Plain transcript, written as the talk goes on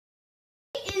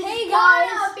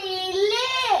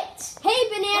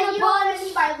Banana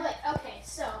Bunch. Okay,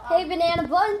 so. Hey, Banana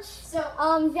Bunch. So.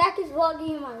 Jack is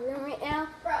vlogging in my room right now.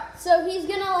 Bro. So he's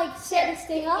gonna like set this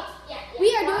thing up. Yeah,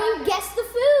 We are doing Guess the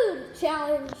Food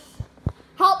challenge.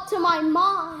 Help to my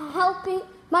mom,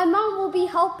 my mom will be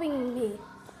helping me.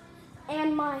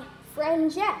 And my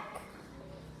friend Jack.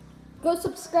 Go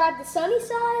subscribe to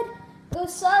Sunnyside. Go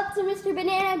sub to Mr.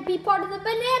 Banana and be part of the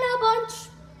Banana Bunch.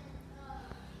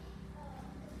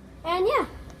 And yeah.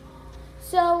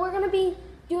 So we're gonna be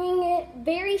doing it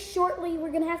very shortly.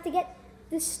 We're gonna have to get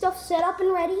this stuff set up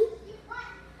and ready.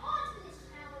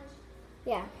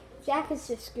 Yeah, Jack is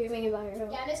just screaming about it.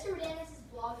 Yeah, Mr. Bananas is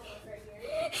vlogging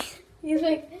right he's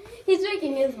here.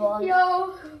 making his vlog.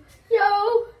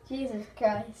 Yo. Jesus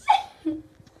Christ.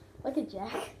 Look at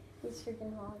Jack. He's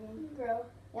freaking vlogging. Bro.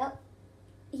 Yep.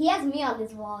 He has me on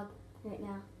his vlog right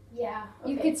now. Yeah.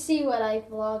 You could see what I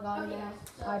vlog on now.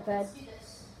 iPad. Let's do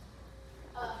this.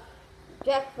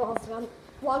 Jack vlogs on Do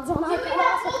we have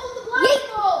iPad. both of the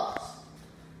blindfolds?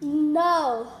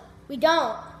 No. We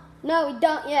don't. No, we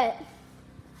don't yet.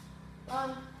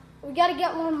 We gotta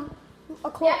get one, We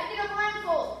have to get a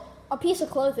blindfold. a piece of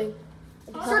clothing.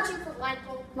 I'm searching for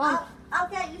blindfold. Mom, I'll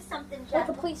get you something, like Jack.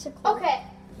 a piece of clothing. Okay.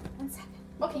 1 second.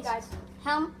 Okay, guys.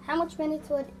 How much minutes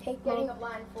would it take, Getting Mom? a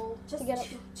blindfold. Just to get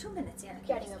it. 2 minutes, yeah.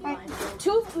 Getting a blindfold.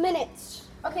 2 minutes.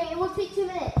 Okay, it will take 2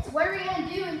 minutes. What are we gonna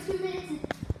do in 2 minutes?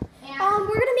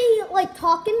 We're gonna be like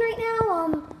talking right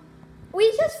now. We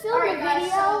just filmed a Alright, video.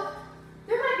 guys, so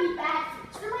there might be bad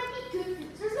foods. There might be good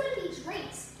foods. There's gonna be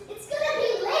drinks. It's gonna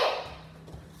be lit.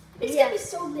 It's Yeah. gonna be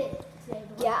so lit today.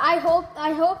 Bro. Yeah, I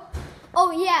hope.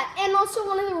 Oh yeah, and also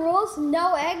one of the rules: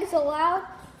 no eggs allowed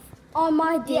on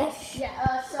my dish,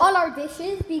 Yeah. on our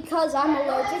dishes, because I'm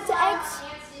allergic to eggs.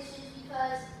 Aunt's dishes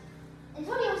because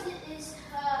Antonio is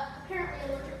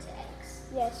apparently allergic to eggs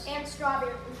Yes. and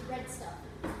strawberry and red stuff.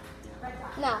 Red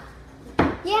rock. No.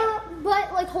 Yeah,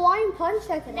 but like Hawaiian punch,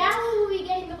 I can. Now we'll be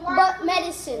getting the blind. But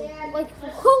medicine, like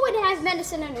who would have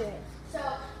medicine anyway? So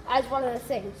As one of the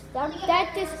things.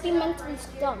 That just be mentally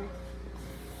dumb.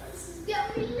 this is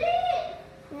gonna be lit.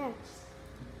 Yeah.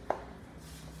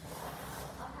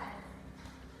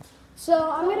 So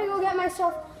I'm gonna go get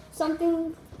myself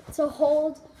something to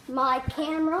hold my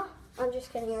camera. I'm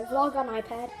just kidding. I vlog on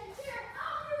iPad.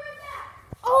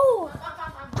 Oh!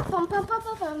 Bum, bum, bum,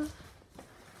 bum, bum.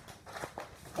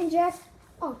 Hey Jack.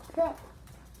 Oh crap.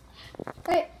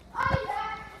 Alright.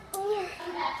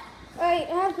 Alright,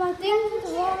 I have my thing to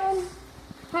vlog on.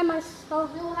 Have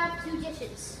myself. We will have 2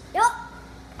 dishes. Yup.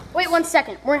 Wait 1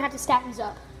 second. We're gonna have to stack these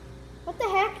up. What the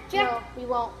heck, Jack? No, we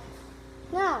won't.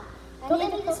 No. Don't they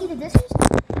need to see the dishes?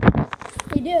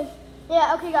 You do.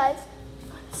 Yeah, okay guys.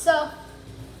 So,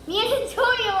 me and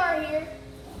Antonio are here.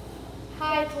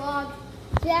 Hi, vlog.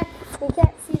 Jack, we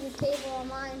can't see the table on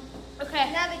mine.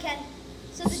 Okay. Now we can.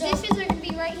 So the dishes are gonna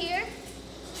be right here.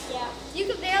 Yeah. You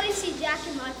can barely see Jack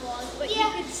in my vlog, but Yeah.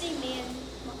 you can see me.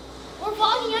 We're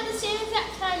vlogging at the same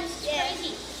exact time. This is Yeah.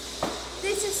 crazy.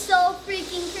 This is so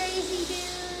freaking crazy,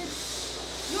 dude.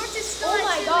 Yours is still Oh at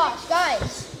my 2 gosh,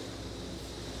 guys.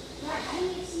 Are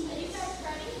you guys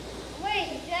ready?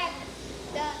 Wait, Jack.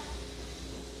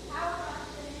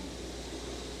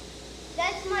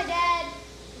 That's my dad.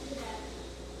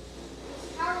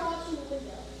 How are watching the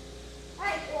window?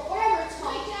 Alright, well, whatever it's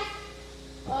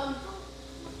called.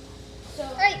 So,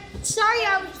 Alright, sorry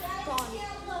I was gone.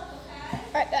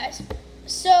 alright guys.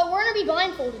 So we're gonna be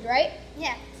blindfolded, right?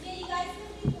 Yeah. Yeah, you guys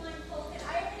can be blindfolded.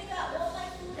 I already got all my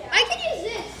food out. I can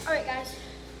use this. Alright guys.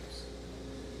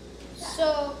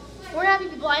 So we're gonna have to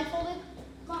be blindfolded.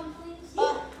 Mom, please.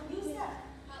 Use that.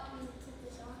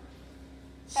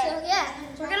 So yeah,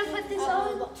 we're gonna put this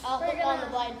on. I'll We're put on the gonna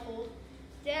blindfold.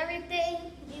 do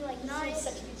everything. Be like This nice. is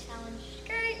such a good challenge.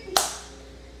 Great.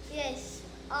 Yes.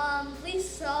 Please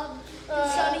sub to Uh,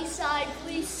 Sunnyside.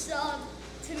 Please sub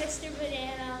to Mr.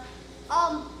 Banana.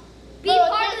 Be Oh,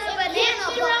 part of the it Banana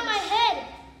can't fit around my Bunch. head.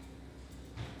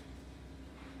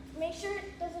 Make sure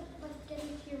it doesn't like get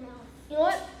into your mouth. You know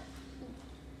what?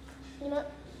 You know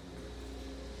what?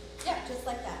 Yeah, just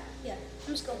like that. Yeah.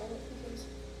 I'm just gonna hold it, please.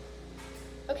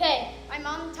 Okay. My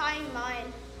mom tying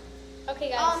mine. Okay,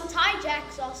 guys. Tie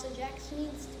Jack's also. Jack's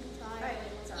needs to be tied. Alright,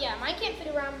 what's Yeah, mine can't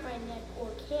fit around my neck, or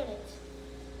can it?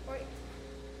 Or-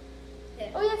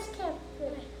 Oh, yes, it can.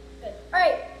 Good. Good. All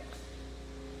right.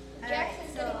 Jackson's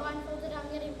so- getting blindfolded.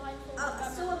 I'm getting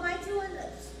blindfolded. So am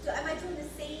I doing the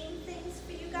same things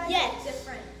for you guys? Yes. Or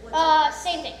different? What's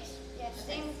Same things. yeah,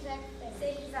 same exact thing.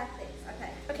 Same exact things.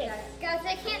 Okay. Okay. Guys,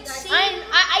 I can't see.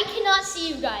 I cannot see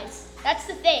you guys. That's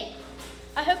the thing.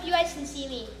 I hope you guys can see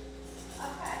me.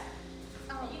 Okay.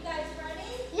 Are you guys ready?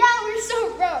 Yeah, we're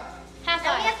so broke. Half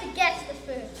Now we five. have to guess the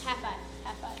food. Half five. Half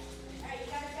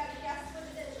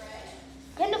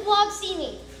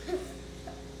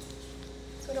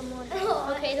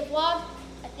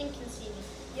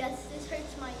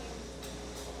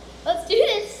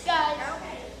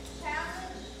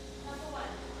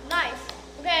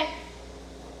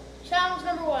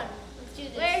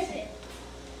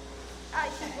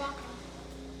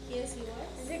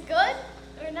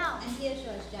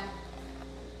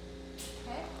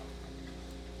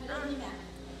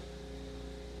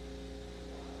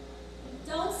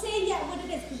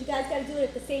guys got to do it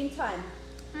at the same time.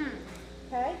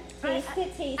 Okay? Taste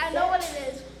it, taste it. I know what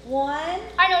it is. 1,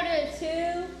 I know what it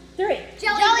is. 2, 3.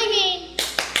 Jelly bean.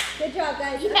 Good job,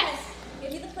 guys. Yes.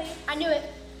 Okay. Give me the plate. I knew it.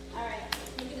 All right.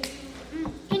 You're gonna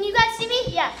do. Can you guys see me?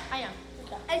 Yes, I know.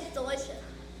 It's delicious.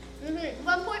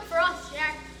 1 point for us,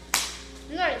 Jack.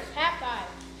 Nice. Half five.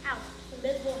 Ow.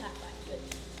 Invisible half five. Good.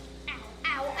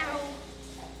 Ow, ow, ow.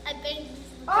 I banged.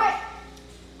 All right.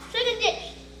 Second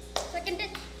dish. Second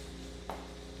dish.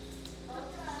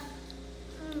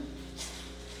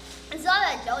 I saw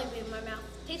that jelly bean in my mouth.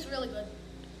 Tastes really good.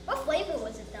 What flavor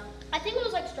was it though? I think it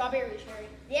was like strawberry cherry.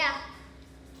 Yeah.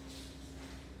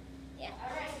 Yeah. All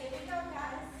right, here we go,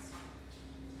 guys.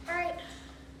 All right.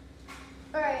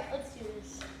 All right, let's do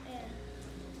this.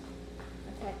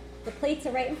 Okay. The plates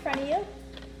are right in front of you.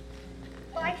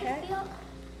 Oh, I can Okay. feel.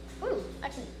 Ooh,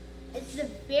 actually, it's a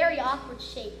very awkward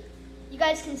shape. You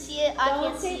guys can see it. I Don't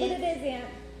can't say see what it is, Aunt.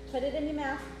 Put it in your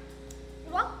mouth.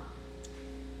 Well,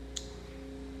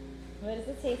 What does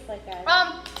it taste like, guys?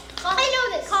 I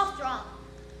know this. Cough drop.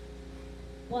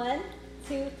 1,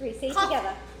 2, 3. Say it Cough.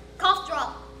 together. Cough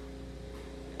drop.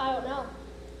 I don't know.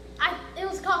 It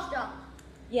was cough drop.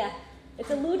 Yeah. It's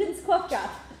a Luden's cough drop.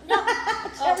 No.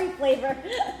 Cherry flavor.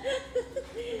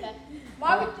 Okay.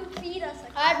 Why would you feed us?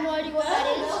 I have no idea what that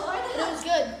is. But it was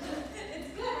good.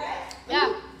 It's good, right?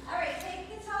 Yeah. All right, take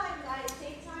the time, guys.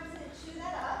 Take time to chew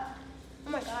that up.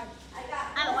 Oh my god.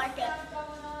 I don't like it. stuff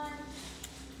going on.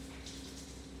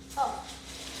 Oh.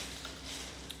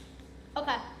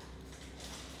 Okay.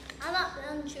 I'm not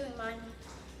done chewing mine.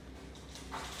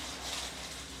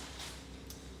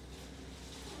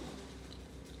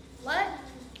 What?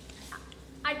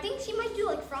 I think she might do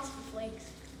like Frosted Flakes.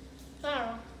 I don't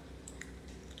know.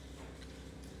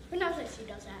 Who knows if she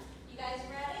does that? You guys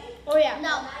ready? Oh yeah. No.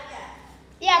 Not yet.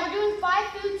 Yeah, we're doing 5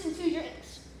 foods and 2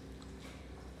 drinks.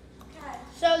 Okay.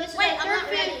 So this is Wait, our I'm third not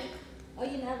food. ready. Oh,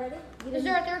 you're not ready? You This is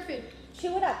didn't- our third food.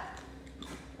 Chew it up.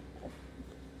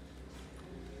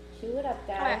 Chew it up,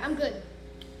 guys. All right, I'm good.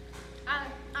 I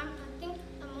think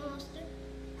I'm almost there.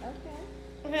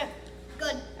 Okay. Okay.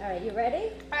 Good. All right, you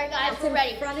ready? All right, guys, It's we're in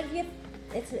ready. front of you.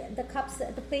 It's the cups, the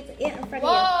plates in front of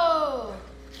Whoa. Oh,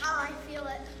 I feel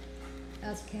it. you.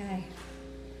 Okay.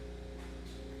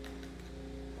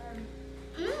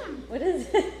 Mmm. What is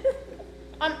it?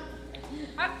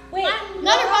 Wait. Nutter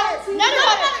butter. Nutter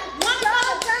butter. Good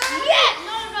job, guys. Yes.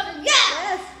 Nutter butter. Yeah.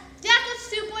 Yes. Jack has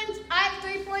 2 points. I have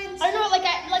 3 points. I know,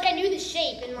 like I knew the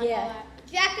shape and like Yeah. all that.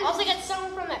 Jack I was is like, it's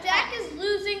someone from that. Jack pack. is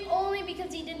losing only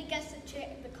because he didn't guess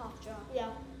the cough drop. Yeah.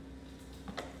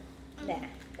 Nah,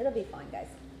 it'll be fine, guys.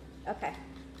 Okay.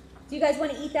 Do you guys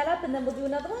want to eat that up and then we'll do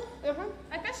another one?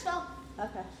 I guess so.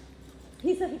 Okay.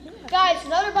 He's like, yeah. Guys,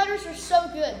 Nutter butters are so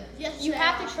good. Yes, You they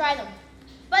have are. to try them.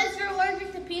 But if you're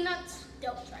allergic to peanuts,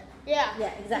 don't try them. Yeah. Yeah,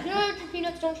 If exactly. you're allergic to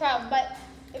peanuts, don't try them. But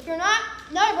if you're not,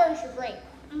 Nutter butters are great.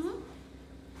 Mm-hmm.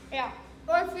 Yeah.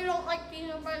 Or if you don't like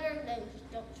peanut butter, then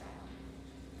just don't try them.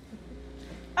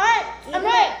 All right, I'm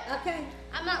ready. Okay.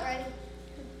 I'm not ready.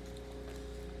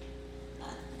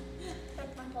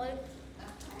 That's my plate.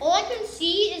 All I can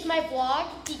see is my vlog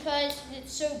because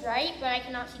it's so bright, but I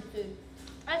cannot see the food.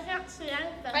 I can't see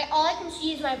anything. All I can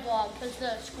see is my vlog because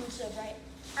the screen's so bright.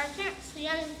 I can't see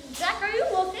anything. Jack, are you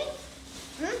looking?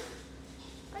 Hmm?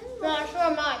 Are you No, looking? I'm sure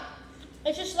I'm not.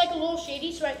 It's just like a little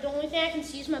shady, so the only thing I can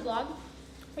see is my vlog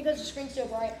because the screen's so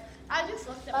bright. I just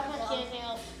looked at I my can't see vlog. anything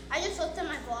else. I just looked at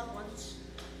my vlog once.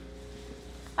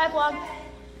 Hi, vlog.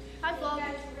 Hi, You vlog.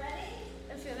 guys ready?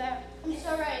 If you're there. I'm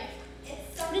so ready.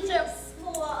 It's Me something too.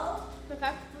 small.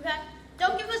 Okay. Okay.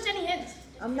 Don't give us any hints.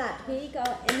 I'm not. Here you go.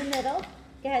 In the middle.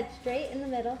 Go ahead. Straight in the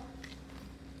middle.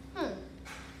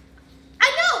 I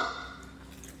know!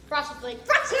 Frosted Flakes.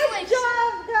 Frosted Good Flakes.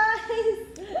 job,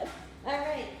 guys. All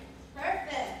right.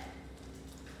 Perfect.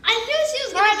 I knew she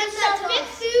was All going right, to this get is our that to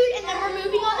fifth us. food, and then we're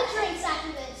moving on to drinks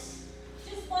after this.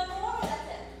 Just one more. That's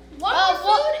it. One more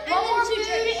food and one then more 2 food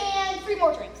drinks. and 3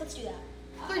 more drinks. Let's do that.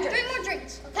 Okay. 3 more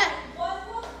drinks. Okay. One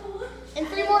more food And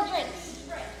 3 more drinks.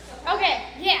 drink. Okay,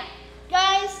 yeah.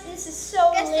 Guys, this is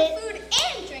so Guess lit. the food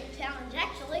and drink challenge,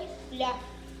 actually. Yeah.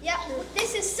 Yeah,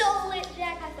 this is so lit,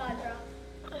 Jack. I thought, bro.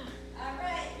 All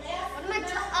right. Last What am I but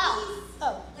t- not oh. least.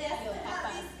 Oh. Last but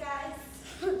not least, guys.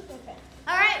 Okay.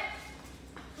 All right.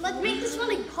 Let's make this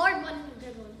one a hard one and a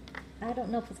good one. I don't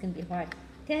know if it's gonna be hard.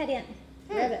 Go ahead, Aunt.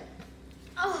 Grab it.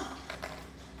 Oh.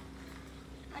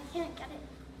 I can't get it.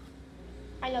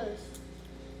 I know this.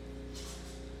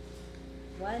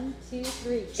 1, 2,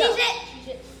 3. Cheese go.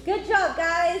 it. Good job,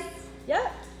 guys.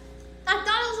 Yep. I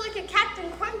thought it was like a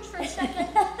Captain Crunch for a second.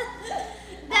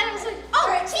 Then I was like,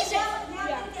 oh, cheese it. Now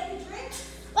Yeah. we get the drinks.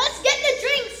 Let's get the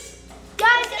drinks.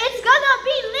 Guys, it's gonna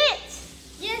be lit.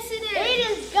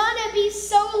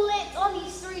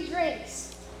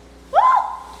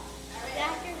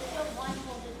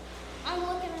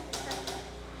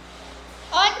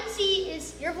 Ice-T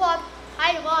is your vlog.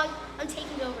 Hi vlog. I'm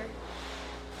taking over.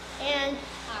 And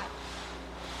hi.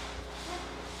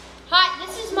 Hi,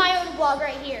 this is my own vlog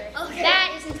right here. Okay.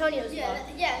 That is Antonio's vlog.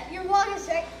 Yeah, your vlog is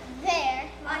right there.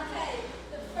 Okay,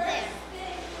 the first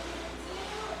thing we do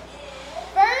is...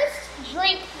 First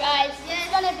drink, guys. Yeah.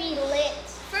 It's gonna be lit.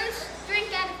 First drink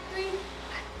out of 3.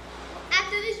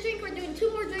 After this drink, we're doing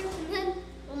 2 more drinks and then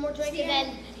One more drink and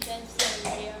then see the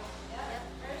video. Yep,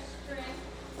 first drink.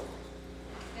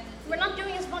 It's gonna We're not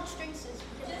doing as much drinks as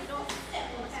because we just don't. a sip,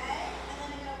 okay? And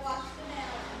then I'm gonna wash them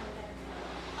out and we're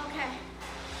gonna... Okay.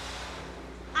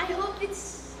 I hope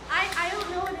it's. I don't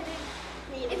know what it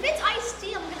is. If it's iced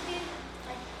tea, I'm gonna be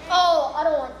like. Oh, I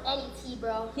don't want any tea,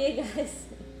 bro. Here, guys.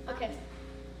 Okay.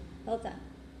 Hold on.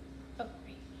 Oh,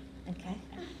 great. Okay.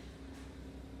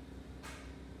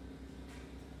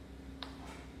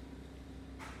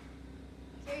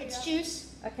 Here you It's go.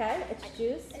 juice. Okay, it's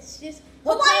juice. It's just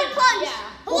What Hawaiian kind? punch. Yeah.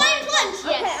 Hawaiian punch.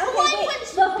 Yes. Okay, Hawaiian wait. punch.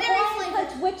 The Berry Hawaiian flavor.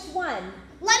 punch, which one?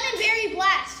 Lemon berry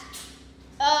blast.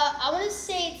 I want to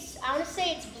say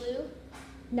it's blue.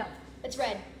 No. It's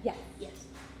red. Yeah. Yes.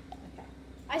 Okay.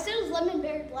 I said it was lemon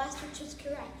berry blast, which is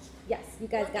correct. Yes, you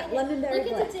guys Look got at it. lemon berry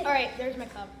Look at blend. the All tip. right, there's my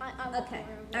cup. Okay.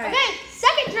 All right. Okay,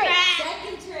 second drink.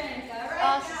 Second drink, all right,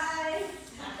 Awesome. guys.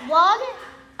 Vlog?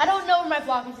 I don't know where my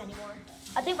vlog is anymore.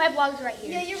 I think my vlog's right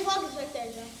Yeah, here. your vlog is right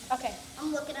there, Joe. Okay.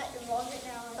 I'm looking at your vlog right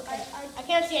now. Okay. I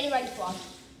can't see anybody's vlog.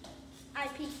 I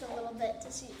peeked a little bit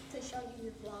to show you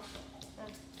your vlog.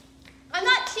 I'm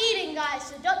not cheating, guys,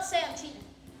 so don't say I'm cheating.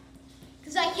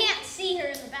 Because I can't see her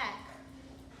in the back.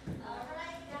 All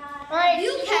right, guys. All right,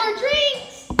 You 2 can. more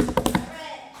drinks. All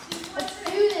right, 2 more Let's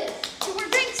drinks. do this. 2 more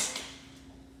drinks.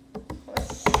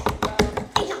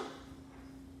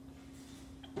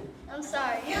 I'm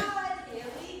sorry. God, here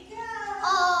we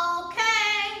go.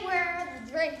 Okay, where are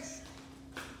the drinks?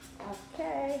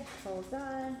 Okay, hold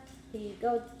on. Here you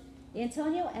go,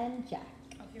 Antonio and Jack.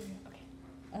 Oh, here we go.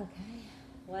 Okay. Okay.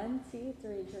 1, 2,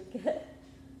 3, drink it.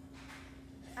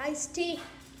 Iced tea.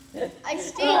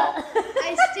 Iced tea.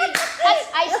 Iced tea. That's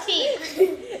iced tea.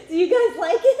 Do you guys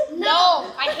like it?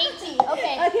 No, I hate tea.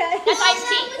 Okay. Okay. That's iced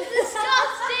That tea. was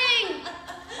disgusting.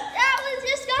 That was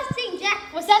disgusting,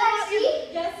 Jack. Was that iced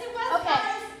tea? Yes, it was, Okay.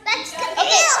 guys. That's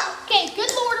Okay. Okay.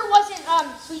 Good Lord, it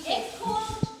wasn't sweet tea. It's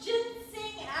called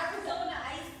Ginseng Arizona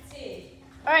iced tea.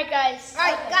 All right, guys. All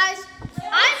right, guys.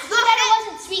 I'm glad that it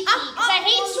wasn't sweet tea because I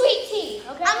hate sweet tea.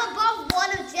 Okay. I'm above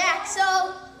 1 of Jack, so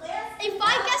Last if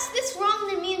I guess this wrong,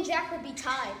 then me and Jack would be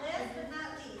tied. but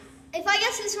not least. If I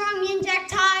guess this wrong, me and Jack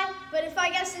tie. But if I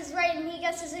guess this right and he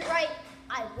guesses it right,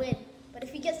 I win. But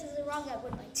if he guesses it wrong, I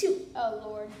win by 2. Oh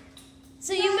Lord.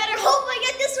 So you better hope I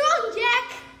get this wrong,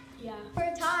 Jack, Yeah. for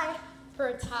a tie. For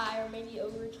a tie or maybe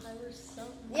overtime or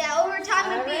something. Yeah, overtime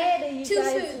would Alright, are be you 2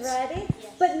 guys foods. ready?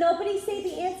 Yes. But nobody say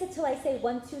the answer till I say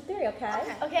 1, 2, 3, okay?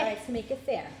 Okay. Okay. All right, to make it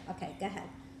fair. Okay, go ahead.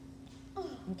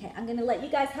 Okay, I'm gonna let you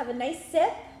guys have a nice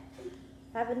sip.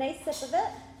 Have a nice sip of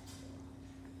it.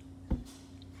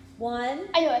 1,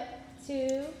 I know it.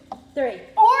 2, 3.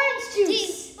 Orange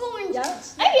juice. Orange Yep.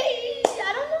 juice.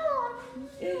 I don't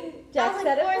know. Jack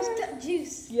said it orange first.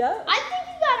 juice. Yep. I think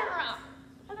you got it wrong.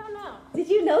 I don't know. Did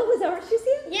you know it was orange juice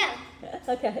here? Yeah,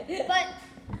 Okay. but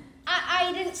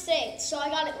I didn't say it, so I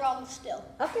got it wrong still.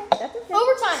 Okay, that's okay.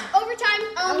 Overtime. Overtime.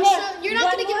 Okay, So you're not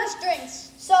one gonna give more. us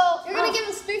drinks. So You're gonna give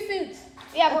us 3 foods.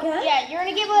 yeah, Okay. yeah, you're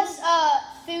gonna give us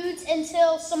foods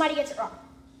until somebody gets it wrong.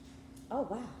 Oh,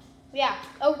 wow. Yeah,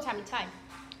 overtime time.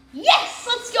 Yes,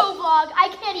 let's go, vlog. I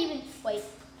can't even wait.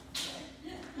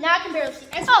 Now I can barely see.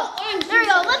 Oh, there we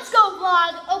go. Let's go,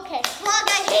 vlog. Okay, Vlog,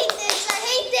 I hate this. I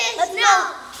hate this. let's no.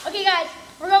 go. Okay, guys,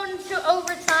 we're going to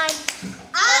overtime.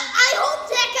 I hope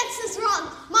Jack gets this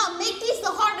wrong. Mom, make these the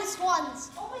hardest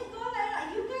ones. Oh my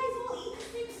God, you guys all eat the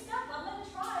same stuff. I'm gonna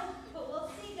try, but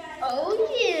we'll see, guys. Oh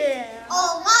yeah.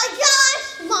 Oh my gosh!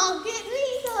 Mom, give me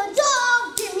the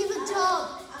dog. Give me the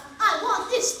dog. I want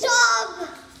this dog.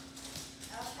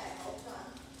 Okay, hold on.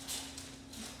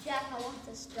 Jack, I want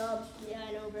this dog. Yeah,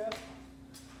 I know, bro.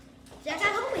 Jack, I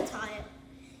hope we tie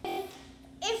it.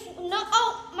 If no,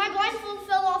 oh, my blindfold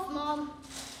fell off, Mom.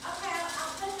 Okay,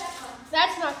 I'll put that on.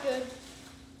 That's not good.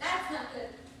 That's not good.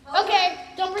 Hold Okay,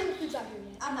 don't bring the foods out here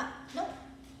yet. on. I'm not. Nope.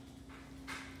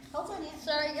 Hold on, yeah.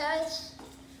 Sorry, guys.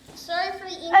 Sorry for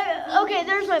the Okay,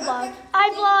 there's my vlog. Okay. I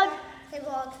vlog. Hey,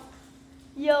 vlog.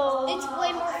 Yo. It's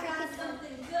way more I got freaking fun.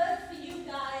 something good for you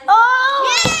guys.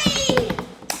 Oh. Yay!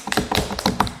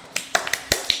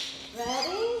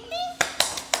 Ready?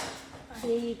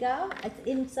 Here you go. It's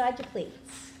inside your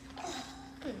plates.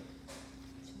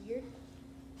 It's weird.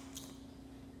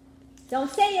 Don't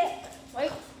say it.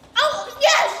 Wait. Oh,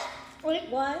 yes! Wait.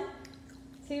 1,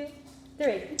 2,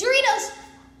 3. Doritos.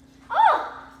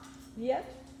 Oh, Yep.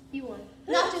 You won.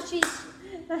 nacho cheese.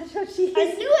 Nacho cheese. I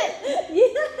knew it. Yeah.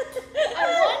 I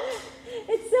won.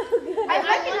 It's so good. I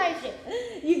recognized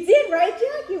it. You did, right,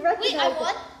 Jack? You recognized Wait, I it.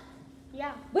 won?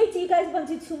 Yeah. Wait, do you guys want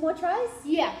to do 2 more tries?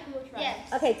 Yeah. We'll try.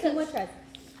 Yes. Okay, 2 more tries.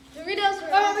 Doritos were.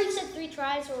 Or remember you said 3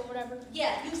 tries or whatever.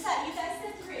 Yeah, you guys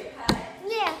said 3, okay?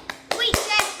 Yeah. Wait,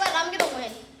 Jack, but I'm gonna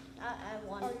win. I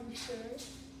won. Are you sure?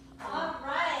 All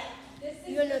right. This is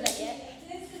You don't know gonna that yet.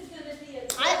 This is gonna be a.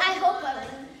 I hope I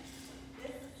win.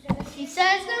 This is gonna She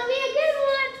said it's gonna be a good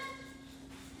one.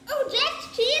 Oh,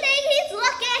 Jack's cheating. He's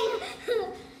looking.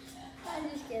 I'm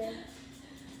just kidding.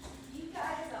 You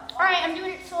guys are. All right, I'm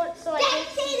doing it so I Jack's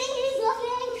can. cheating. He's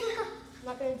looking. I'm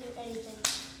not gonna do anything.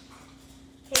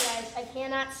 Okay, guys, I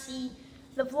cannot see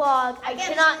the vlog. I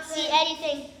can't cannot see see a thing.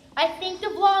 anything. I think the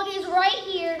vlog is right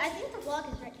here. I think the vlog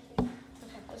is right here.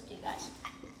 Okay, let's do it, guys.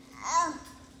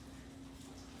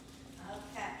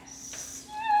 Okay.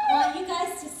 I want you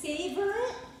guys to savor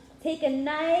it. Take a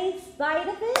nice bite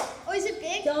of it. Oh, is it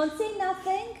big? Don't say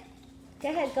nothing. Go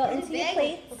ahead, go Is it into your big?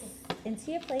 plate. Okay.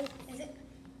 Into your plate. Is it?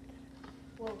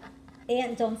 Whoa.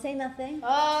 And don't say nothing.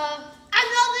 I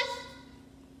know this.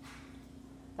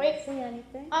 Wait. Don't say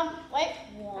anything. Wait.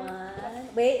 1.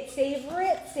 Wait, savor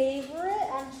it. Savor it.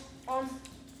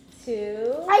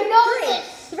 2. I know 3.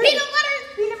 this. 3.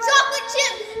 Peanut butter, chocolate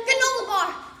chip, granola bar.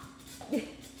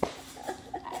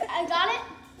 I got it.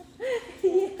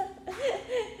 Yeah.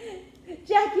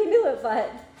 Jack, you knew it,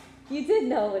 but you did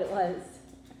know what it was.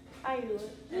 I knew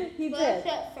it. You But did.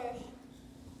 at first.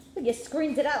 You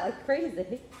screamed it out like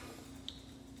crazy.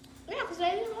 Yeah, because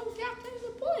I didn't know Jack was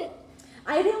the point.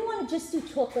 I didn't want to just do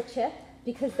chocolate chip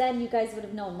because then you guys would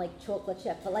have known like chocolate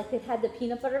chip, but like it had the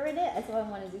peanut butter in it, so I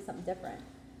want to do something different.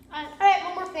 All right,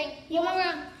 one more thing. One more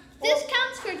round. This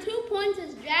counts for 2 points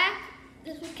as Jack.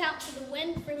 This would count for the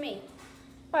win for me.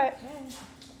 All right.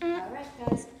 Okay. All right,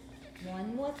 guys.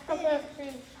 One more thing. Okay.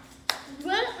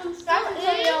 But I'm That's still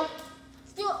until eating. y'all.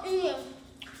 Still eating.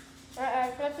 All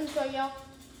right. That's until y'all.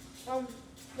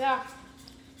 Yeah.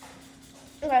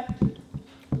 Okay.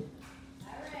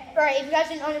 All right. If you guys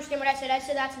didn't understand what I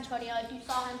said that's Antonio. If you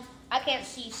saw him, I can't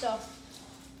see, so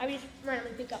I just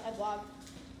randomly picked up my vlog.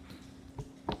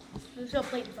 There's still a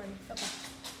plate in front of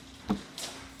me.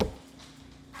 Okay.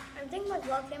 I think my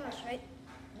vlog camera's right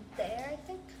there, I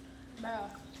think. Bro.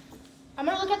 I'm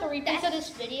gonna look at the replays of this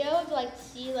video to like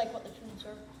see like what the foods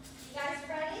are. You guys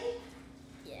ready?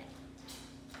 Yeah.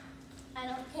 I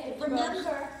don't care.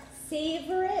 Remember.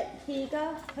 Savor it. Here you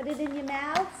go. Put it in your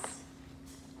mouths.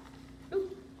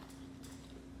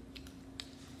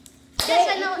 Yes,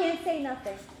 Wait, I know. You can't say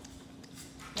nothing.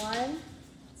 1,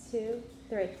 2,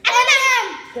 3.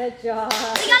 M&M! Good job.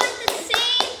 We got it at the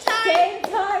same time. Same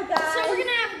time, guys. So we're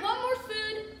gonna have one more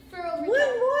food for overtime.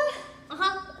 One more.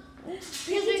 Uh-huh.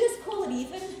 Can we just call it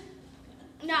even?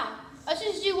 No. Let's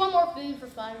just do one more food for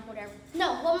fun, whatever.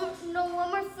 No, one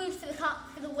more food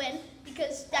for the win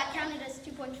because that counted as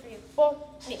 2 points for you.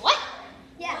 Wait, what?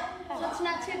 Yeah. So it's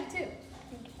not 2 to 2.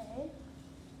 Okay.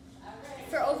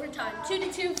 For overtime. 2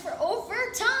 to 2 for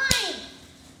overtime.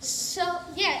 So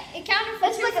yeah, it counted for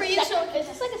 2 for you. So is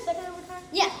this like a second overtime?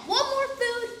 yeah, one more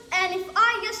food, and if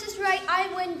I guess this right, I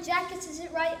win. Jack guesses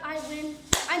it right, I win.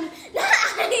 I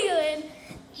win.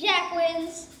 Jack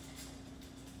wins.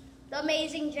 The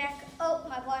amazing Jack. Oh,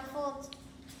 my blindfold.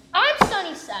 I'm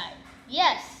Sunnyside.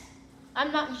 Yes.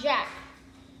 I'm not Jack.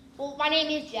 Well, my name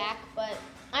is Jack, but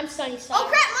I'm Sunnyside. Oh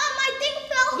crap, Mom, my thing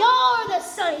fell. Y'all are the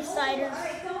Sunnysiders. All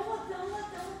right,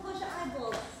 don't close your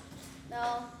eyeballs.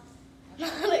 No,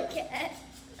 not again.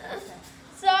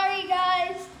 Sorry,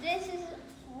 guys. This is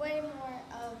way more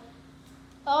of.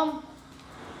 Um,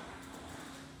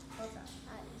 Hold on.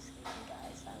 I'm just kidding,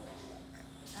 guys. I will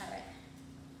look. All right.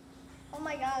 Oh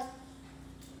my God.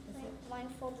 My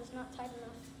blindfold is not tight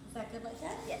enough. Is that good like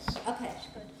that? Yes. Okay.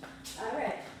 Good. All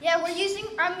right. Yeah,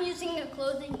 I'm using the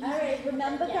clothing. All right,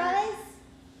 remember, guys?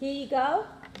 Here you go.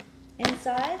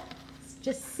 Inside.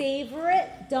 Just savor it.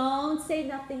 Don't say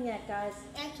nothing yet, guys.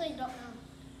 Actually, don't know.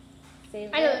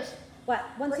 Savor I know it. this. What?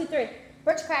 1, 2, 3.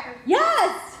 Ritz cracker.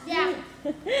 Yes! Yeah.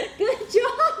 Good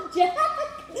job, Jack.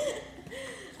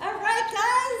 All right,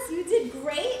 guys. You did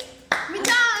great. We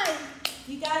died.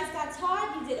 You guys got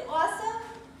tired. You did awesome.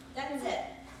 That's it.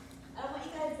 I don't want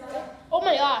you guys to. Oh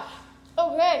my gosh.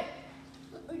 Okay.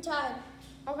 We tied.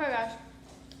 Okay, guys.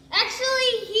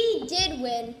 Actually, he did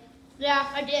win Yeah,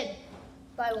 I did.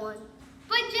 by 1.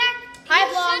 But Jack, Hi,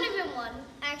 he vlog. should have been 1.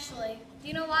 Actually, do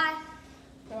you know why?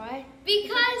 Why?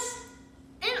 Because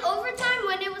in overtime,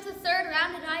 when it was the 3rd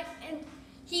round and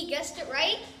he guessed it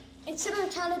right, it should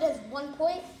have counted as 1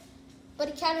 point, but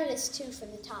it counted as 2 for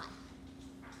the tie.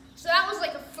 So that was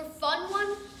like a for fun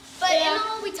one. But in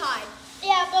all, we tied.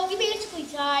 Yeah, but we basically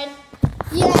tied.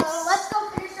 Yeah. Let's go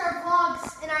finish our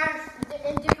vlogs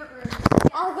in different rooms.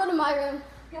 I'll go to my room.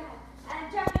 Go ahead.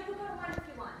 And Jeff, you can go to one if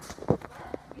you want.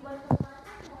 You want to go to one?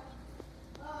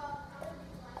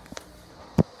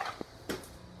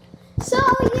 So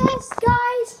yes,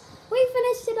 guys, we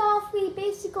finished it off. We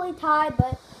basically tied,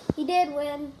 but he did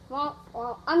win. Well,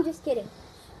 I'm just kidding.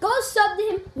 Go sub to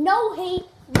him. No hate.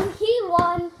 He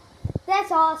won.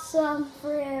 That's awesome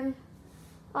for him.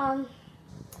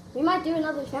 We might do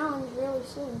another challenge really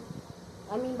soon.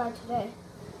 I mean by today.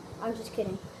 I'm just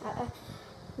kidding.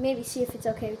 Maybe see if it's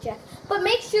okay with Jack. But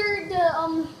make sure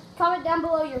to comment down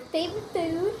below your favorite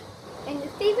food and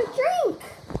your favorite drink.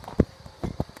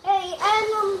 Hey,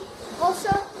 and also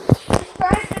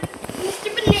subscribe to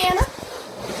Mr. Banana.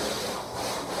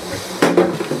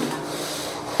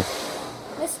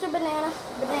 Mr. Banana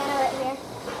right here.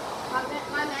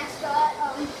 My mascot.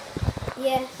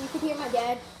 Yeah, you can hear my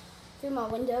dad through my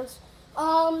windows.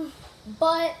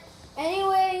 But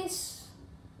anyways,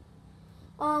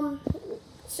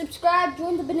 subscribe,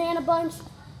 join the Banana Bunch.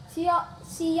 See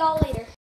y'all later.